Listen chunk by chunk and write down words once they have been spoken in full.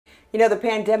You know, the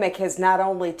pandemic has not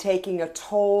only taken a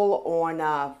toll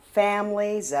on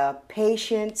families,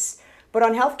 patients, but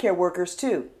on healthcare workers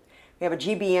too. We have a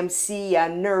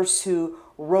GBMC nurse who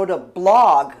wrote a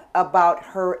blog about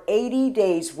her 80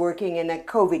 days working in a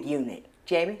COVID unit.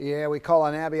 Jamie? Yeah, we call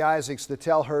on Abby Isaacs to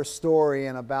tell her story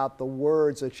and about the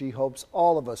words that she hopes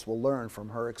all of us will learn from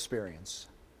her experience.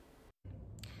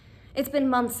 It's been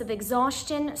months of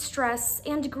exhaustion, stress,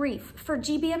 and grief for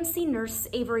GBMC nurse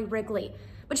Avery Wrigley,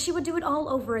 but she would do it all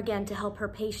over again to help her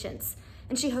patients.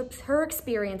 And she hopes her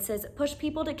experiences push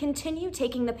people to continue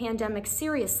taking the pandemic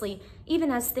seriously, even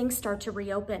as things start to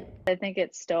reopen. I think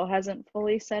it still hasn't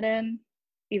fully set in,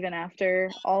 even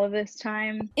after all of this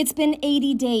time. It's been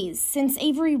 80 days since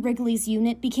Avery Wrigley's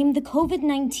unit became the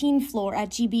COVID-19 floor at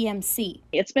GBMC.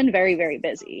 It's been very, very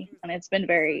busy, and it's been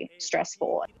very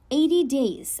stressful. 80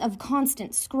 days of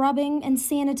constant scrubbing and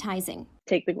sanitizing.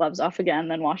 Take the gloves off again,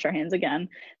 then wash our hands again,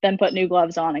 then put new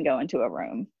gloves on and go into a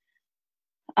room.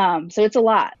 So it's a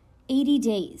lot. 80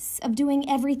 days of doing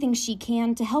everything she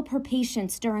can to help her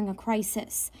patients during a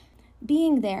crisis.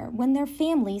 Being there when their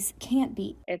families can't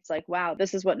be. It's like, wow,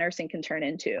 this is what nursing can turn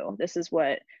into. This is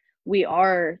what we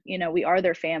are, we are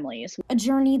their families. A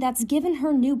journey that's given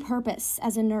her new purpose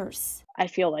as a nurse. I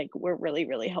feel like we're really,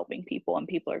 really helping people, and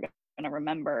people are going to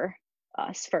remember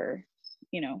us for,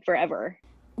 forever.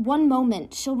 One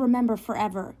moment she'll remember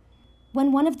forever,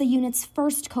 when one of the unit's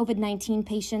first COVID-19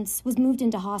 patients was moved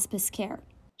into hospice care.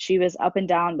 She was up and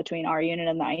down between our unit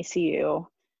and the ICU.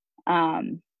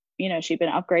 She'd been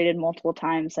upgraded multiple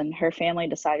times, and her family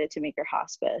decided to make her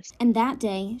hospice. And that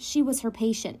day, she was her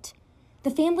patient. The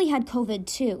family had COVID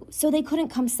too, so they couldn't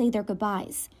come say their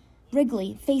goodbyes.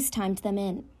 Wrigley FaceTimed them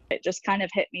in. It just kind of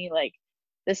hit me like,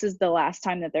 this is the last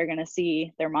time that they're going to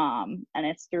see their mom, and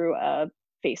it's through a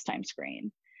FaceTime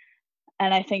screen.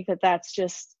 And I think that that's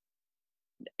just,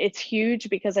 it's huge,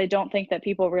 because I don't think that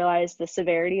people realize the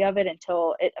severity of it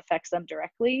until it affects them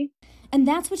directly. And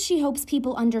that's what she hopes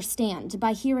people understand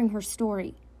by hearing her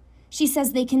story. She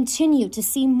says they continue to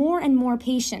see more and more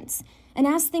patients, and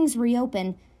as things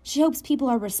reopen, she hopes people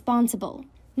are responsible,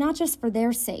 not just for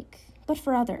their sake, but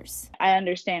for others. I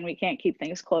understand we can't keep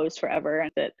things closed forever,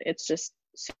 and that it's just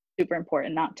super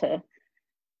important not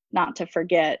to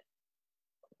forget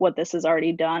what this has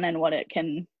already done and what it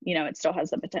can, it still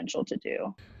has the potential to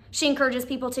do. She encourages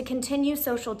people to continue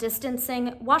social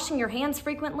distancing, washing your hands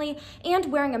frequently,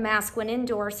 and wearing a mask when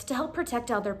indoors to help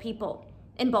protect other people.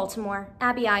 In Baltimore,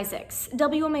 Abby Isaacs,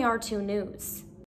 wmar 2 News.